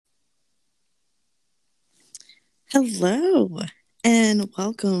Hello, and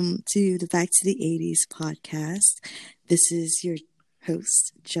welcome to the Back to the 80's podcast. This is your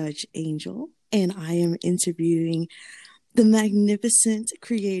host, Judge Angel, and I am interviewing the magnificent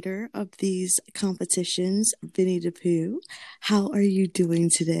creator of these competitions, Vinniedapooh. How are you doing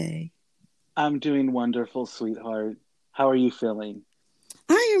today? I'm doing wonderful, sweetheart. How are you feeling?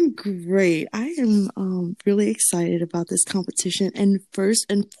 I am great. I am really excited about this competition. And first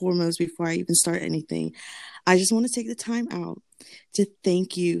and foremost, before I even start anything, I just want to take the time out to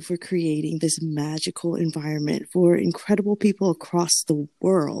thank you for creating this magical environment for incredible people across the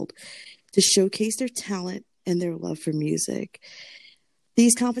world to showcase their talent and their love for music.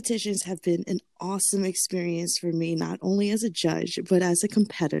 These competitions have been an awesome experience for me, not only as a judge, but as a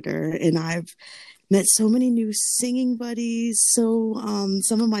competitor. And I've met so many new singing buddies. Some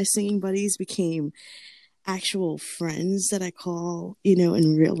of my singing buddies became actual friends that I call,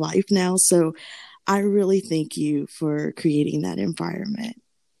 in real life now. So I really thank you for creating that environment.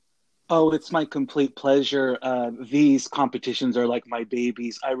 Oh, it's my complete pleasure. These competitions are like my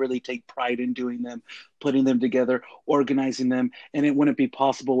babies. I really take pride in doing them, putting them together, organizing them, and it wouldn't be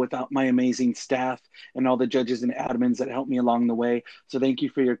possible without my amazing staff and all the judges and admins that helped me along the way. So thank you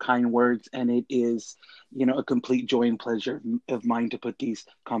for your kind words, and it is, a complete joy and pleasure of mine to put these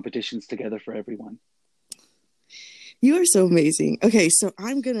competitions together for everyone. You are so amazing. Okay, so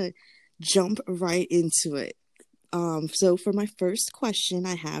I'm going to jump right into it. So for my first question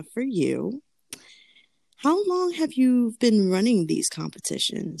I have for you, how long have you been running these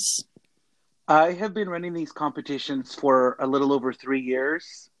competitions? I have been running these competitions for a little over 3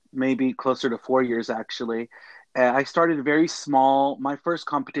 years, maybe closer to 4 years, actually. I started very small. My first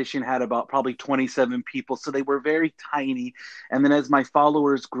competition had about probably 27 people, so they were very tiny. And then as my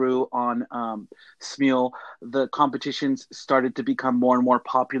followers grew on Smule, the competitions started to become more and more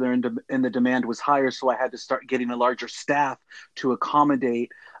popular, and the demand was higher. So I had to start getting a larger staff to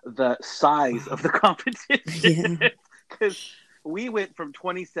accommodate the size of the Wow. competition. Yeah. Because we went from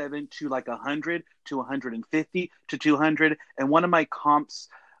 27 to like 100 to 150 to 200, and one of my comps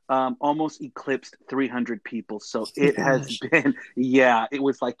almost eclipsed 300 people. So Oh my it has gosh. been, yeah, it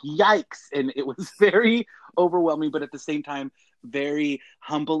was like yikes, and it was very overwhelming, but at the same time very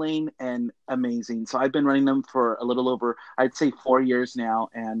humbling and amazing. So I've been running them for a little over, I'd say, 4 years now,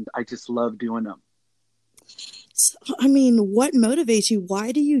 and I just love doing them. So, I mean, what motivates you?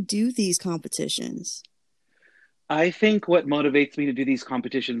 Why do you do these competitions? I think what motivates me to do these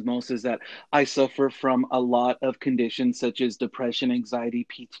competitions most is that I suffer from a lot of conditions such as depression, anxiety,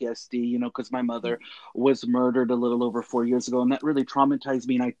 PTSD, because my mother was murdered a little over 4 years ago, and that really traumatized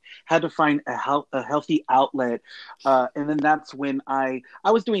me. And I had to find a healthy outlet. And then that's when I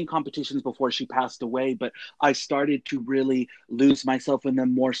was doing competitions before she passed away, but I started to really lose myself in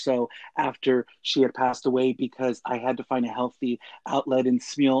them more so after she had passed away because I had to find a healthy outlet in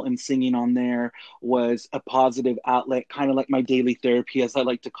Smule, and singing on there was a positive outlet, kind of like my daily therapy, as I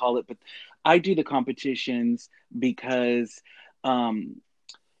like to call it. But I do the competitions because um,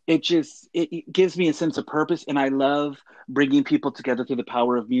 it gives me a sense of purpose, and I love bringing people together through the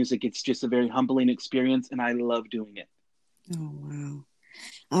power of music. It's just a very humbling experience, and I love doing it. Oh, wow.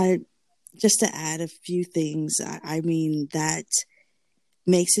 I Just to add a few things, I mean, that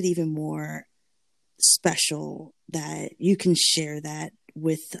makes it even more special that you can share that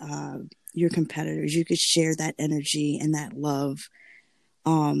with your competitors. You could share that energy and that love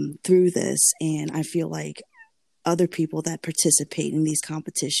through this. And I feel like other people that participate in these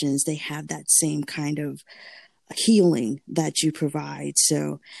competitions, they have that same kind of healing that you provide.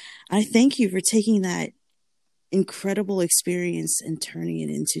 So I thank you for taking that incredible experience and turning it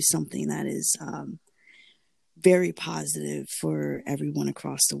into something that is very positive for everyone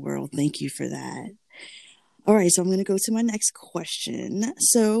across the world. Thank you for that. All right, so I'm going to go to my next question.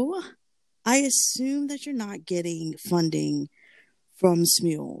 So I assume that you're not getting funding from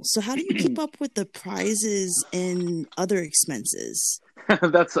Smule. So how do you keep up with the prizes and other expenses?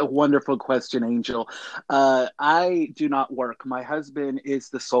 That's a wonderful question, Angel. I do not work. My husband is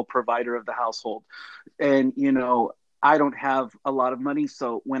the sole provider of the household. And, I don't have a lot of money.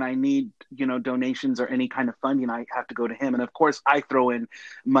 So when I need, donations or any kind of funding, I have to go to him. And of course, I throw in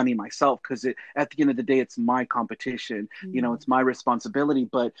money myself because at the end of the day, it's my competition. Mm. It's my responsibility.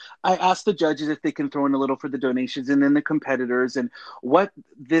 But I ask the judges if they can throw in a little for the donations and then the competitors. And what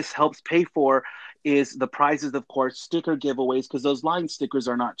this helps pay for is the prizes, of course, sticker giveaways, because those line stickers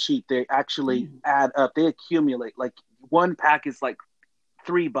are not cheap. They actually Mm. add up, they accumulate. Like one pack is like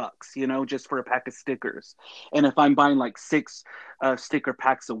 $3, just for a pack of stickers. And if I'm buying like six sticker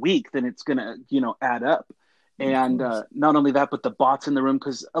packs a week, then it's gonna, add up. Of And course. not only that, but the bots in the room,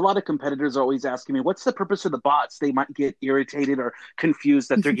 because a lot of competitors are always asking me, what's the purpose of the bots? They might get irritated or confused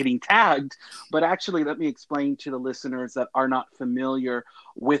that they're getting tagged. But actually, let me explain to the listeners that are not familiar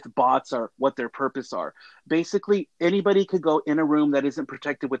with bots or what their purpose are. Basically, anybody could go in a room that isn't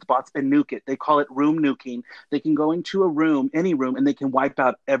protected with bots and nuke it. They call it room nuking. They can go into a room, any room, and they can wipe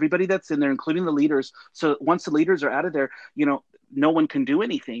out everybody that's in there, including the leaders. So once the leaders are out of there, no one can do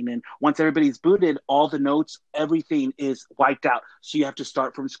anything. And once everybody's booted, all the notes, everything is wiped out. So you have to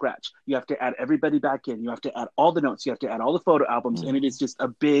start from scratch. You have to add everybody back in. You have to add all the notes. You have to add all the photo albums. And it Wow. is just a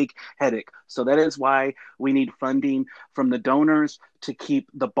big headache. So that is why we need funding from the donors to keep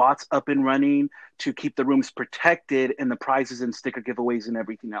the bots up and running, to keep the rooms protected, and the prizes and sticker giveaways and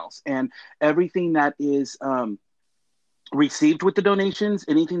everything else. And everything that is received with the donations,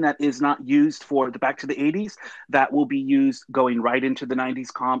 anything that is not used for the back to the 80s, that will be used going right into the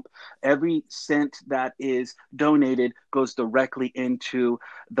 90s comp. Every cent that is donated goes directly into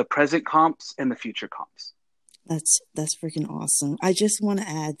the present comps and the future comps. That's freaking awesome. I just want to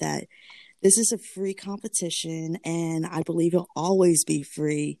add that this is a free competition and I believe it'll always be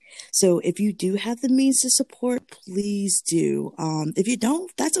free. So if you do have the means to support, please do. If you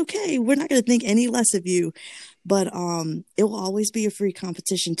don't, that's okay. We're not going to think any less of you, but it will always be a free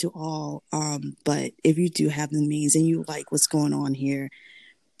competition to all. But if you do have the means and you like what's going on here,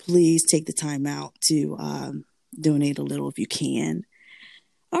 please take the time out to donate a little if you can.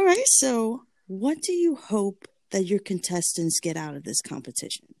 All right. So what do you hope that your contestants get out of this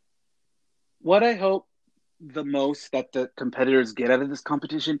competition? What I hope the most that the competitors get out of this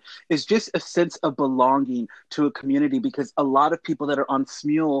competition is just a sense of belonging to a community, because a lot of people that are on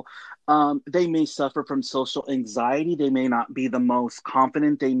Smule, they may suffer from social anxiety. They may not be the most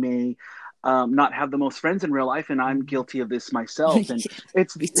confident. They may not have the most friends in real life. And I'm guilty of this myself. And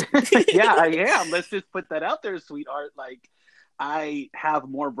it's, Me too. yeah, I am. Let's just put that out there, sweetheart. Like, I have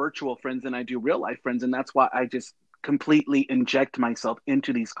more virtual friends than I do real life friends. And that's why I just completely inject myself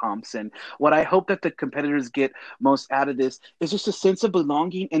into these comps. And what I hope that the competitors get most out of this is just a sense of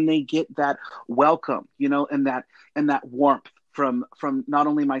belonging, and they get that welcome, and that warmth from not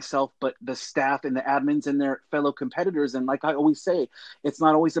only myself but the staff and the admins and their fellow competitors. And like I always say, it's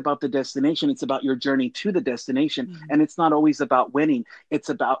not always about the destination, it's about your journey to the destination. And it's not always about winning, it's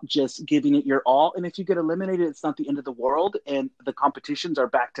about just giving it your all. And if you get eliminated, it's not the end of the world, and the competitions are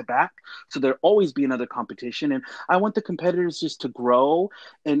back to back, so there'll always be another competition. And I want the competitors just to grow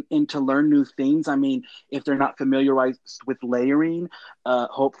and to learn new things. I mean, if they're not familiarized with layering,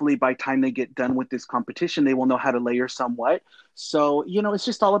 hopefully by the time they get done with this competition, they will know how to layer somewhat. So, it's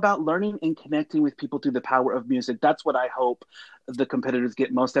just all about learning and connecting with people through the power of music. That's what I hope the competitors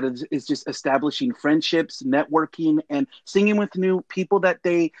get most out of, is just establishing friendships, networking, and singing with new people that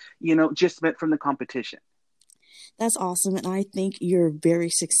they, just met from the competition. That's awesome, and I think you're very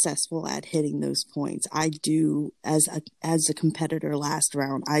successful at hitting those points. I do, as a competitor last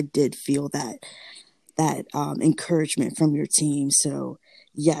round, I did feel that encouragement from your team. So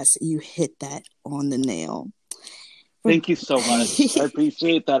yes, you hit that on the nail. For Thank you so much. I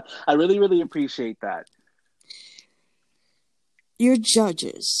appreciate that. I really, really appreciate that. your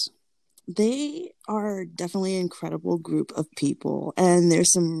judges, they are definitely an incredible group of people, and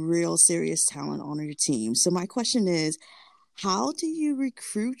there's some real serious talent on your team. So my question is, how do you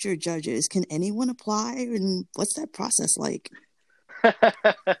recruit your judges? Can anyone apply, and what's that process like?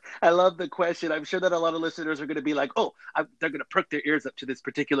 I love the question. I'm sure that a lot of listeners are going to be like, oh, they're going to perk their ears up to this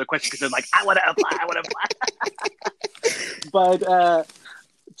particular question, because they're like, I want to apply. I want to apply. But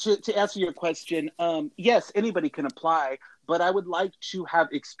to answer your question, yes, anybody can apply, but I would like to have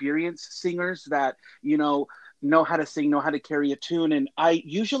experienced singers that, know how to sing, know how to carry a tune. And I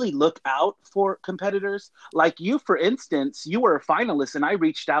usually look out for competitors like you. For instance, you were a finalist, and I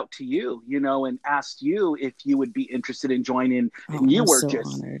reached out to you, and asked you if you would be interested in joining. Oh, And I'm so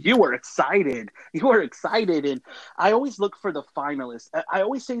honored. you were excited. You were excited. And I always look for the finalists. I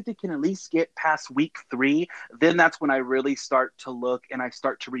always say they can at least get past week 3. Then that's when I really start to look, and I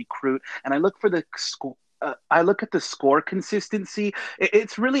start to recruit, and I look for the school. I look at the score consistency.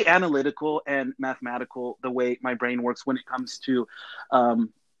 It's really analytical and mathematical the way my brain works when it comes to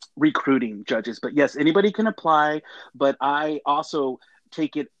recruiting judges. But yes, anybody can apply. But I also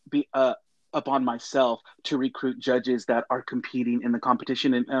take it upon myself to recruit judges that are competing in the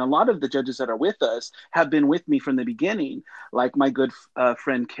competition. And a lot of the judges that are with us have been with me from the beginning, like my good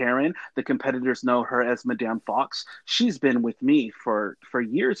friend Karen. The competitors know her as Madame Fox. She's been with me for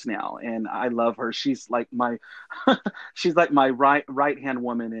years now, and I love her. She's like my she's like my right hand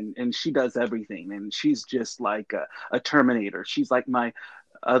woman, and she does everything, and she's just like a Terminator. She's like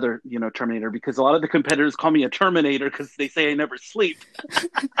other, Terminator, because a lot of the competitors call me a Terminator because they say I never sleep.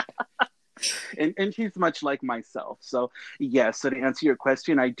 And she's much like myself. So yes, so to answer your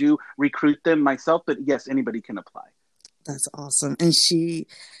question, I do recruit them myself, but yes, anybody can apply. That's awesome. And she,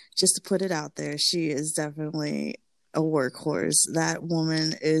 just to put it out there, she is definitely a workhorse. That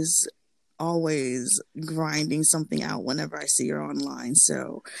woman is always grinding something out whenever I see her online.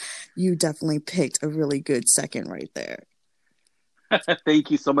 So you definitely picked a really good second right there. Thank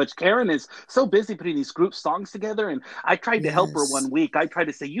you so much. Karen is so busy putting these group songs together, and I tried to help her Yes. one week. I tried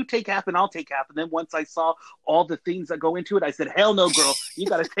to say, "You take half, and I'll take half." And then once I saw all the things that go into it, I said, "Hell no, girl! You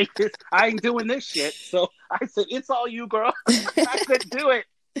got to take this. I ain't doing this shit." So I said, "It's all you, girl." I couldn't do it.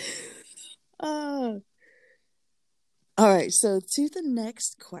 uh, all right. So to the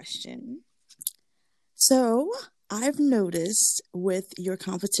next question. So I've noticed with your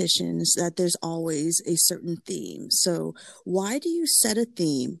competitions that there's always a certain theme. So why do you set a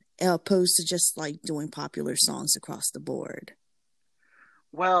theme opposed to just like doing popular songs across the board?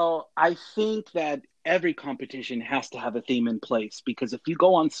 Well, I think that every competition has to have a theme in place, because if you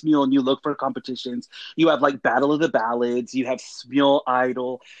go on Smule and you look for competitions, you have like Battle of the Ballads, you have Smule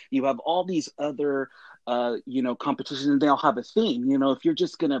Idol, you have all these other competitions, and they all have a theme. If you're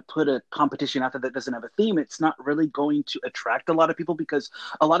just gonna put a competition out there that doesn't have a theme, it's not really going to attract a lot of people, because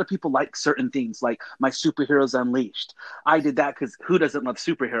a lot of people like certain things, like my Superheroes Unleashed. I did that because who doesn't love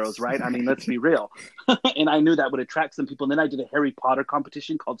superheroes, right? I mean, let's be real. And I knew that would attract some people. And then I did a Harry Potter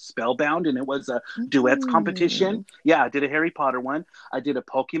competition called Spellbound, and it was a duets competition. Ooh. Yeah, I did a Harry Potter one. I did a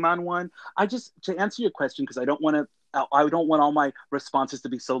Pokemon one. I just, to answer your question, because I don't want all my responses to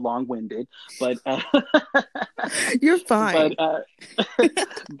be so long-winded, but You're but fine.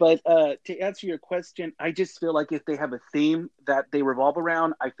 to answer your question, I just feel like if they have a theme that they revolve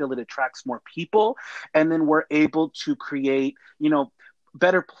around, I feel it attracts more people, and then we're able to create,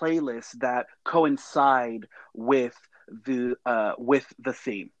 better playlists that coincide with the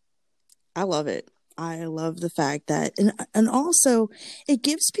theme. I love it. I love the fact that, and also it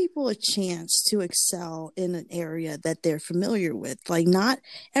gives people a chance to excel in an area that they're familiar with. Like not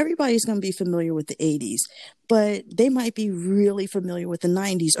everybody's going to be familiar with the 80s, but they might be really familiar with the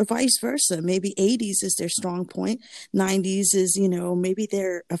 90s or vice versa. Maybe 80s is their strong point. 90s is, maybe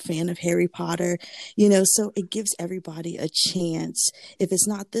they're a fan of Harry Potter, so it gives everybody a chance. If it's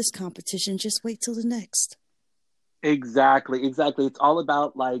not this competition, just wait till the next. Exactly, exactly. It's all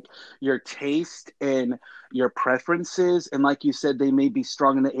about like your taste and your preferences. And like you said, they may be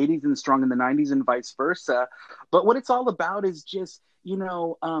strong in the 80s and strong in the 90s and vice versa. But what it's all about is just,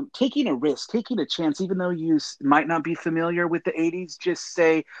 taking a risk, taking a chance, even though you might not be familiar with the 80s, just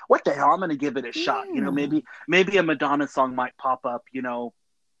say, what the hell, I'm going to give it a shot. Yeah. Maybe a Madonna song might pop up,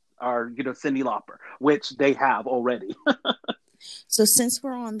 or, Cyndi Lauper, which they have already. So since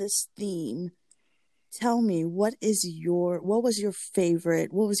we're on this theme, tell me what was your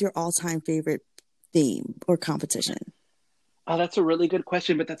all-time favorite theme or competition? Oh, that's a really good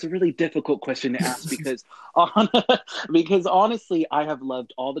question, but that's a really difficult question to ask on, because honestly, I have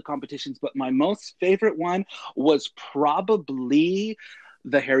loved all the competitions, but my most favorite one was probably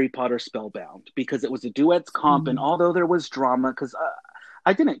the Harry Potter Spellbound, because it was a duets comp, and Mm, although there was drama, because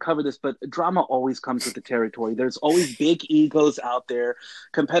I didn't cover this, but drama always comes with the territory. There's always big egos out there,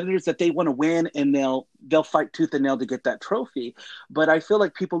 competitors that they want to win, and they'll fight tooth and nail to get that trophy. But I feel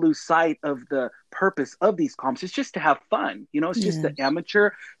like people lose sight of the purpose of these comps. It's just to have fun. yeah. It's just an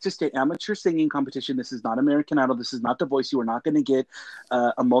amateur singing competition. This is not American Idol. This is not The Voice. You are not going to get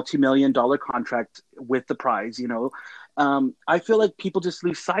a multi-million-dollar contract with the prize. I feel like people just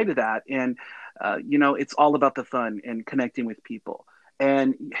lose sight of that, and it's all about the fun and connecting with people.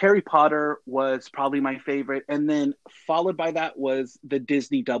 And Harry Potter was probably my favorite. And then followed by that was the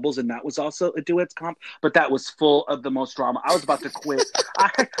Disney doubles. And that was also a duets comp, but that was full of the most drama. I was about to quit.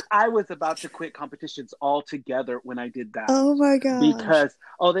 I was about to quit competitions altogether when I did that, Oh my gosh. because,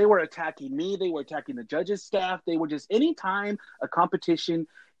 they were attacking me. They were attacking the judges' staff. They were just, anytime a competition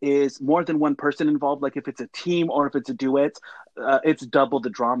is more than one person involved, like if it's a team or if it's a duet, it's double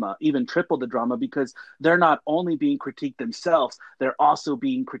the drama, even triple the drama, because they're not only being critiqued themselves, they're also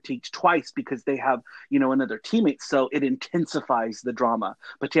being critiqued twice because they have, another teammate. So it intensifies the drama.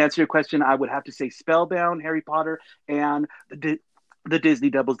 But to answer your question, I would have to say Spellbound, Harry Potter, and the Disney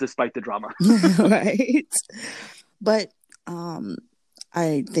doubles, despite the drama. Right. But um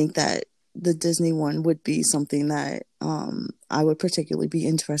I think that the Disney one would be something that I would particularly be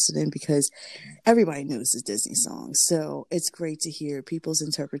interested in because everybody knows the Disney songs. So it's great to hear people's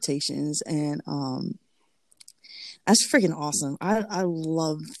interpretations and that's freaking awesome. I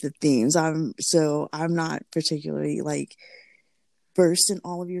love the themes. I'm not particularly like versed in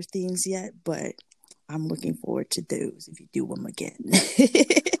all of your themes yet, but I'm looking forward to those if you do them again.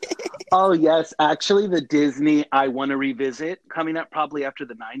 Oh yes, actually the Disney I want to revisit coming up probably after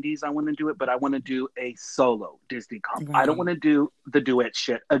the 90s. I want to do it, but I want to do a solo Disney comp. I don't want Right. to do the duet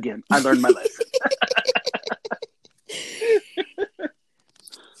shit again. I learned my lesson.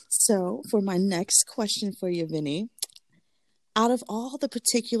 So, for my next question for you, Vinny, out of all the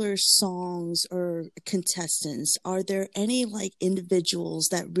particular songs or contestants, are there any like individuals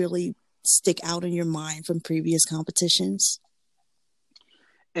that really stick out in your mind from previous competitions?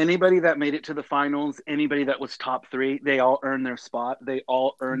 Anybody that made it to the finals, anybody that was top three, they all earned their spot. They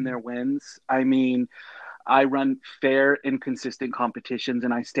all earned their wins. I mean, I run fair and consistent competitions,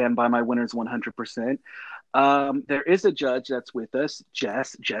 and I stand by my winners 100%. There is a judge that's with us,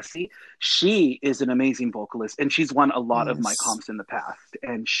 Jessie. She is an amazing vocalist, and she's won a lot of my Yes. comps in the past.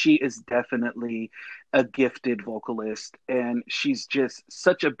 And she is definitely a gifted vocalist, and she's just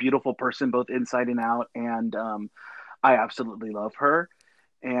such a beautiful person, both inside and out. And I absolutely love her.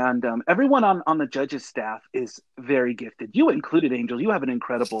 And everyone on the judges staff is very gifted. You included, Angel. You have an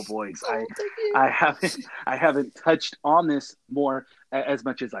incredible voice. Oh, thank I you. haven't touched on this more as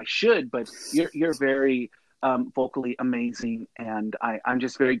much as I should, but you're very vocally amazing, and I'm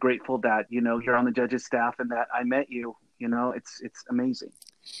just very grateful that you're on the judges staff and that I met you. It's amazing.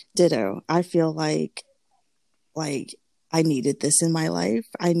 Ditto. I feel like I needed this in my life.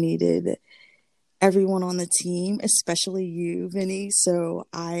 I needed everyone on the team, especially you, Vinny. So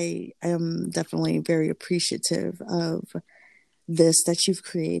I am definitely very appreciative of this that you've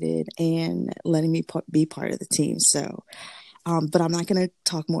created and letting me be part of the team. So, but I'm not going to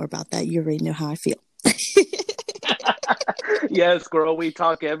talk more about that. You already know how I feel. Yes, girl, we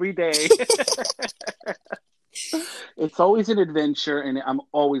talk every day. It's always an adventure, and I'm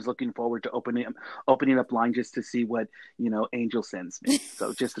always looking forward to opening up line just to see what Angel sends me.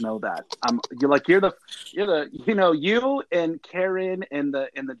 So just to know that you're the you and Karen in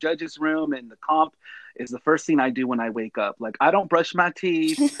the judges room and the comp is the first thing I do when I wake up. Like I don't brush my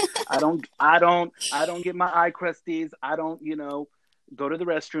teeth, I don't get my eye crusties, I don't go to the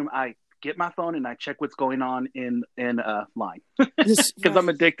restroom. I get my phone and I check what's going on in line This because I'm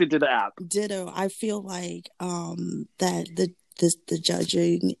right. addicted to the app. Ditto. I feel like that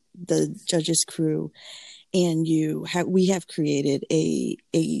the judges crew and we have created a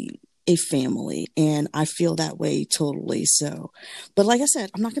family, and I feel that way totally. So, but like I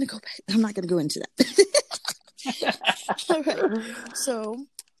said, I'm not going to go back. I'm not going to go into that. All right. So,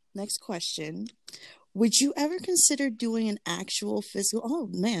 next question. Would you ever consider doing an actual physical? Oh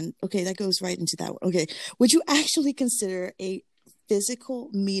man, okay, that goes right into that one. Okay, would you actually consider a physical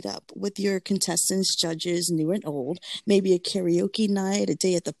meetup with your contestants, judges, new and old? Maybe a karaoke night, a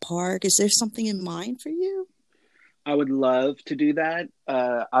day at the park. Is there something in mind for you? I would love to do that.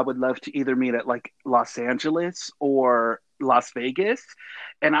 I would love to either meet at like Los Angeles or Las Vegas.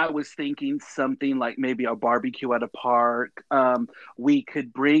 And I was thinking something like maybe a barbecue at a park. We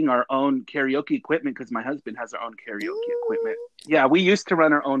could bring our own karaoke equipment because my husband has our own karaoke equipment. Ooh. Yeah, we used to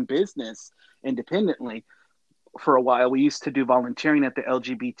run our own business independently for a while. We used to do volunteering at the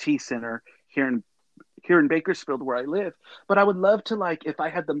LGBT center here in Bakersfield where I live. But I would love to like if I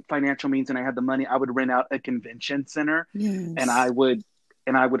had the financial means and I had the money, I would rent out a convention center and I Yes. would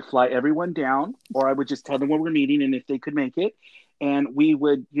and I would fly everyone down or I would just tell them where we're meeting and if they could make it. And we'd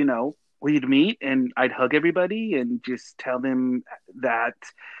meet and I'd hug everybody and just tell them that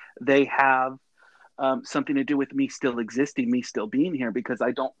they have something to do with me still existing, me still being here, because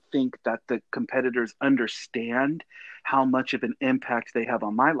I don't think that the competitors understand how much of an impact they have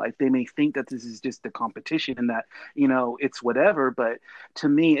on my life. They may think that this is just a competition and that, it's whatever. But to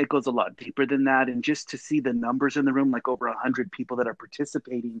me, it goes a lot deeper than that. And just to see the numbers in the room, like over 100 people that are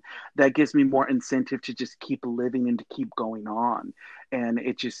participating, that gives me more incentive to just keep living and to keep going on. And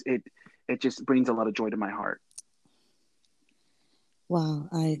it just brings a lot of joy to my heart. Wow.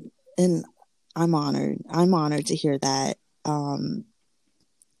 And I'm honored. I'm honored to hear that. Um,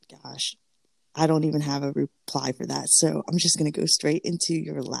 Gosh, I don't even have a reply for that. So I'm just going to go straight into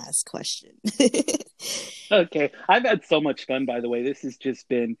your last question. Okay, I've had so much fun. By the way, this has just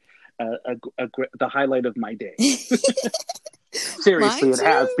been the highlight of my day. Seriously, Mine it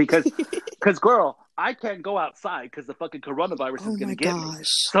has too. because girl, I can't go outside because the fucking coronavirus Oh is gonna my get me. gosh.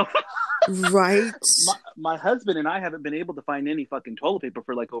 So Right. my husband and I haven't been able to find any fucking toilet paper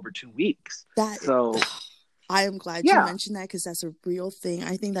for like over 2 weeks. That So I am glad you yeah, mentioned that because that's a real thing.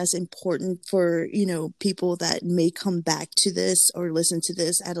 I think that's important for, people that may come back to this or listen to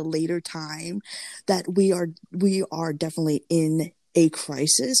this at a later time that we are definitely in a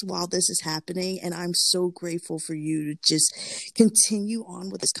crisis while this is happening. And I'm so grateful for you to just continue on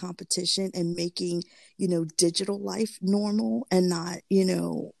with this competition and making, digital life normal and not,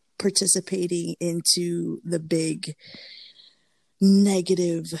 participating into the big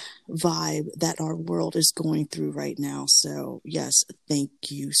negative vibe that our world is going through right now. So, yes, thank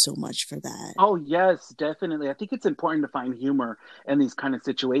you so much for that. Oh, yes, definitely. I think it's important to find humor in these kind of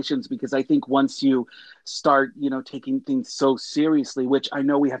situations because I think once you start, taking things so seriously, which I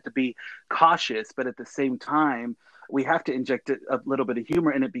know we have to be cautious, but at the same time, we have to inject a little bit of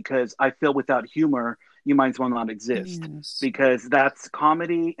humor in it because I feel without humor, you might as well not exist Yes. because that's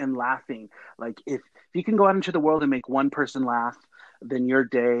comedy and laughing. Like if you can go out into the world and make one person laugh, then your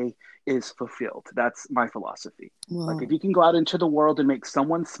day is fulfilled. That's my philosophy. Like if Well, you can go out into the world and make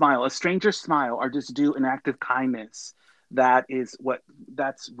someone smile, a stranger smile, or just do an act of kindness,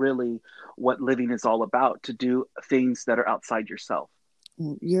 that's really what living is all about, to do things that are outside yourself.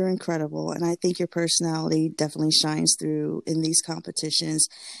 you're incredible. And I think your personality definitely shines through in these competitions.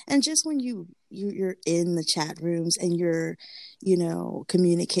 And just when you're in the chat rooms and you're,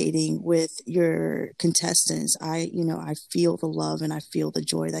 communicating with your contestants, I feel the love and I feel the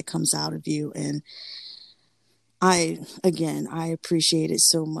joy that comes out of you. And I appreciate it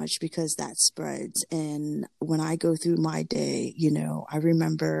so much because that spreads. And when I go through my day, I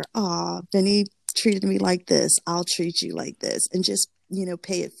remember, Vinny treated me like this. I'll treat you like this, and just,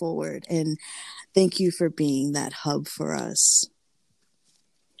 pay it forward. And thank you for being that hub for us.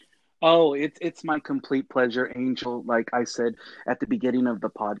 Oh, it's my complete pleasure, Angel. Like I said at the beginning of the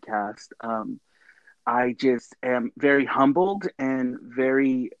podcast, I just am very humbled and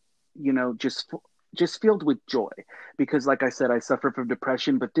very, just filled with joy because, like I said, I suffer from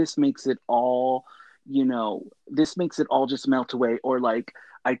depression, but this makes it all just melt away, or like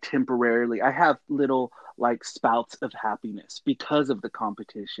I have little like spouts of happiness because of the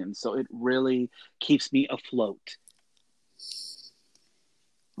competition. So it really keeps me afloat.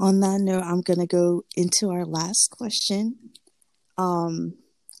 On that note, I'm going to go into our last question. Um,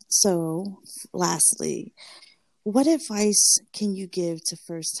 so, lastly, what advice can you give to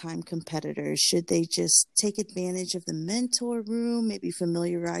first time competitors? Should they just take advantage of the mentor room, maybe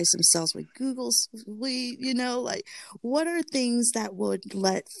familiarize themselves with Google Suite? Like what are things that would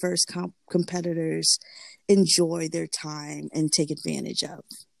let competitors enjoy their time and take advantage of?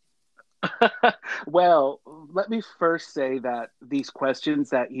 Well, let me first say that these questions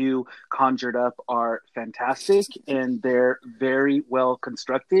that you conjured up are fantastic and they're very well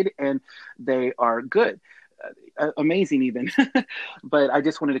constructed and they are good. Amazing, even. But I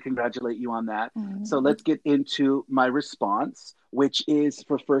just wanted to congratulate you on that. So Oh, let's get into my response, which is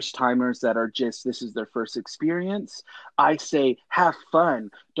for first timers that are just, this is their first experience. I say, have fun.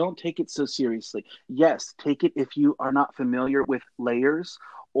 Don't take it so seriously. Yes, take it if you are not familiar with layers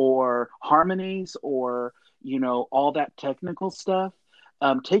or harmonies or, all that technical stuff.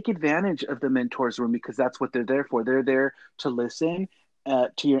 Take advantage of the mentors room because that's what they're there for. They're there to listen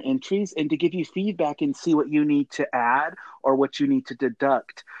to your entries and to give you feedback and see what you need to add or what you need to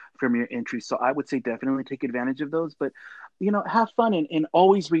deduct from your entries. So I would say definitely take advantage of those, but have fun and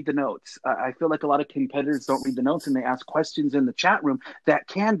always read the notes. I feel like a lot of competitors don't read the notes and they ask questions in the chat room that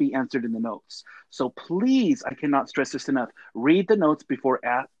can be answered in the notes. So please, I cannot stress this enough. Read the notes before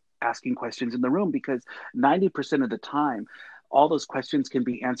asking questions in the room because 90% of the time all those questions can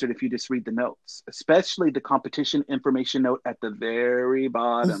be answered if you just read the notes, especially the competition information note at the very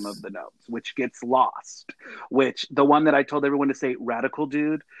bottom of the notes, which gets lost. Which the one that I told everyone to say, radical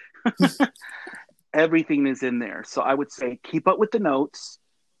dude, everything is in there. So I would say keep up with the notes,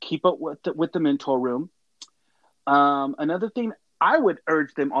 keep up with the mentor room. Another thing, I would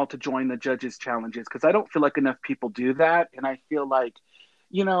urge them all to join the judges challenges because I don't feel like enough people do that, and I feel like,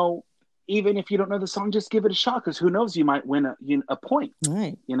 you know, even if you don't know the song, just give it a shot because who knows, you might win a point.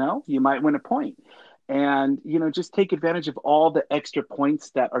 right. You might win a point, and just take advantage of all the extra points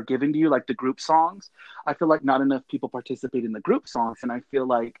that are given to you, like the group songs. I feel like not enough people participate in the group songs, and I feel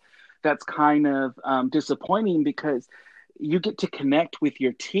like that's kind of disappointing because you get to connect with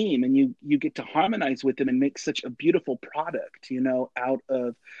your team and you get to harmonize with them and make such a beautiful product out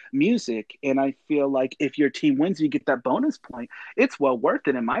of music. And I feel like if your team wins, you get that bonus point. It's well worth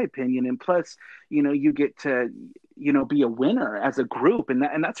it in my opinion. And plus, you get to be a winner as a group,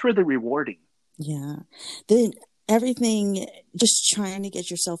 and that's really rewarding. Yeah. Then everything, just trying to get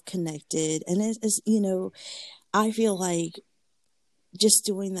yourself connected. And I feel like just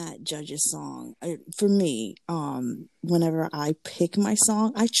doing that judge's song, for me, whenever I pick my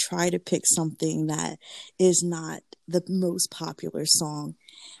song, I try to pick something that is not the most popular song.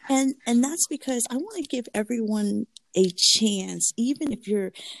 And that's because I want to give everyone a chance, even if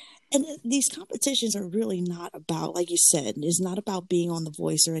you're, and these competitions are really not about, like you said, it's not about being on The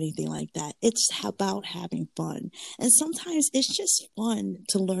Voice or anything like that. It's about having fun. And sometimes it's just fun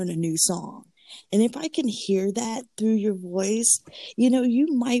to learn a new song. And if I can hear that through your voice, you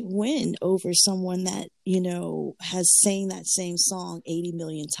might win over someone that, has sang that same song 80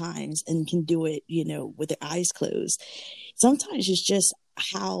 million times and can do it, with their eyes closed. Sometimes it's just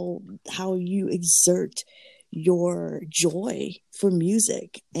how you exert your joy for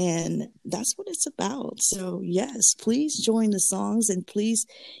music, and that's what it's about. So yes, please join the songs, and please,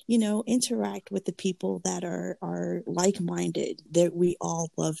 interact with the people that are like-minded, that we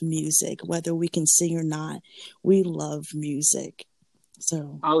all love music, whether we can sing or not. We love music.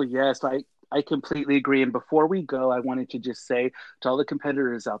 So Oh yes, I completely agree. And before we go, I wanted to just say to all the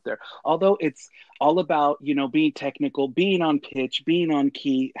competitors out there, although it's all about, being technical, being on pitch, being on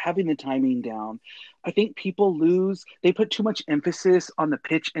key, having the timing down, I think people they put too much emphasis on the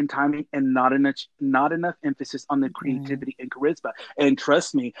pitch and timing and not enough emphasis on the right. creativity and charisma. And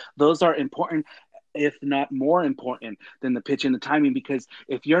trust me, those are important, if not more important than the pitch and the timing, because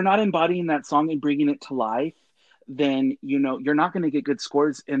if you're not embodying that song and bringing it to life, then you're not going to get good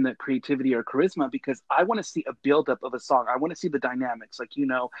scores in the creativity or charisma, because I want to see a buildup of a song. I want to see the dynamics, like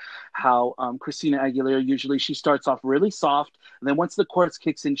how Christina Aguilera, usually she starts off really soft, and then once the chorus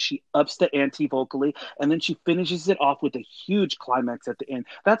kicks in, she ups the ante vocally, and then she finishes it off with a huge climax at the end.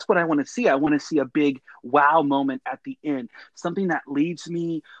 That's what I want to see. I want to see a big wow moment at the end, something that leaves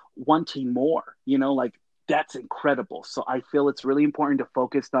me wanting more, like that's incredible. So I feel it's really important to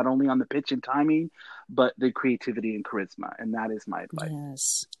focus not only on the pitch and timing, but the creativity and charisma. And that is my advice.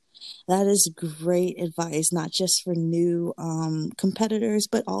 Yes. That is great advice, not just for new competitors,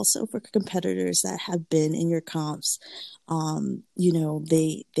 but also for competitors that have been in your comps.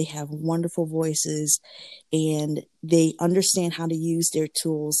 They have wonderful voices, and they understand how to use their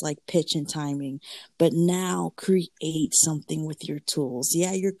tools like pitch and timing. But now create something with your tools.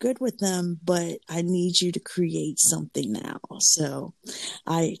 Yeah, you're good with them, but I need you to create something now. So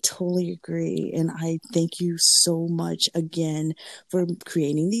I totally agree. And I thank you so much again for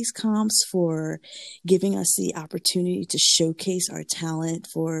creating these comps, for giving us the opportunity to showcase our talent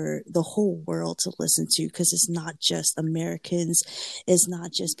for the whole world to listen to, because it's not just Americans, it's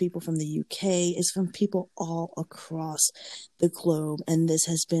not just people from the UK, it's from people all across the globe. And this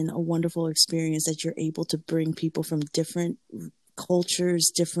has been a wonderful experience that you're able to bring people from different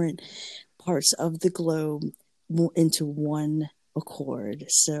cultures, different parts of the globe into one accord.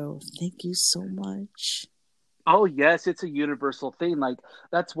 So thank you so much. Oh yes, it's a universal thing. Like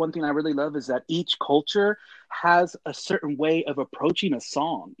that's one thing I really love, is that each culture has a certain way of approaching a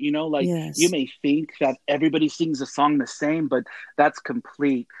song. Like you Yes. may think that everybody sings a song the same, but that's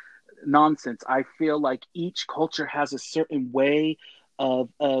complete nonsense. I feel like each culture has a certain way of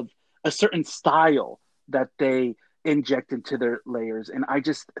a certain style that they inject into their layers, and I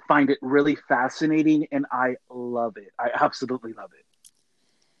just find it really fascinating, and I love it. I absolutely love it.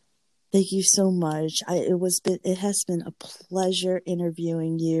 Thank you so much. It has been a pleasure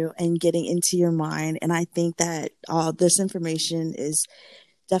interviewing you and getting into your mind. And I think that this information is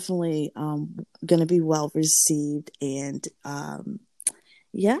definitely going to be well received. And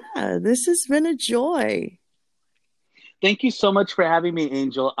yeah, this has been a joy. Thank you so much for having me,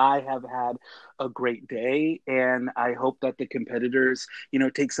 Angel. I have had a great day, and I hope that the competitors,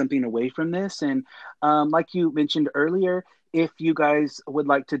 take something away from this. And like you mentioned earlier, if you guys would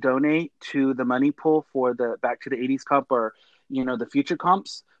like to donate to the money pool for the Back to the 80s comp, or the future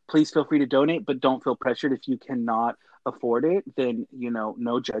comps, please feel free to donate, but don't feel pressured. If you cannot afford it, then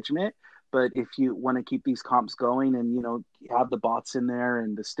no judgment. But if you want to keep these comps going, and have the bots in there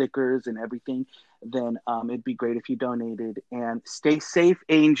and the stickers and everything, then it'd be great if you donated. And stay safe,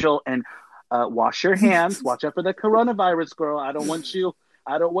 Angel, and wash your hands. Watch out for the coronavirus, girl. I don't want you.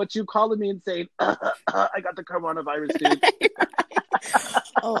 I don't want you calling me and saying, "I got the coronavirus, dude."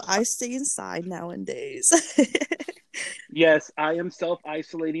 Oh, I stay inside nowadays. Yes, I am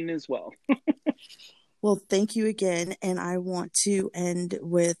self-isolating as well. Well, thank you again. And I want to end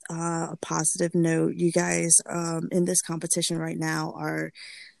with a positive note. You guys in this competition right now are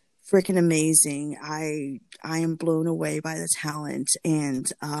freaking amazing. I am blown away by the talent.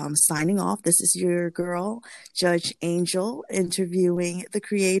 And signing off, this is your girl, Judge Angel, interviewing the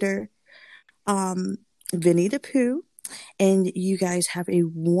creator, um, Vinniedapooh. And you guys have a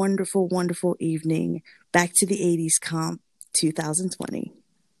wonderful, wonderful evening. Back to the 80s comp. 2020.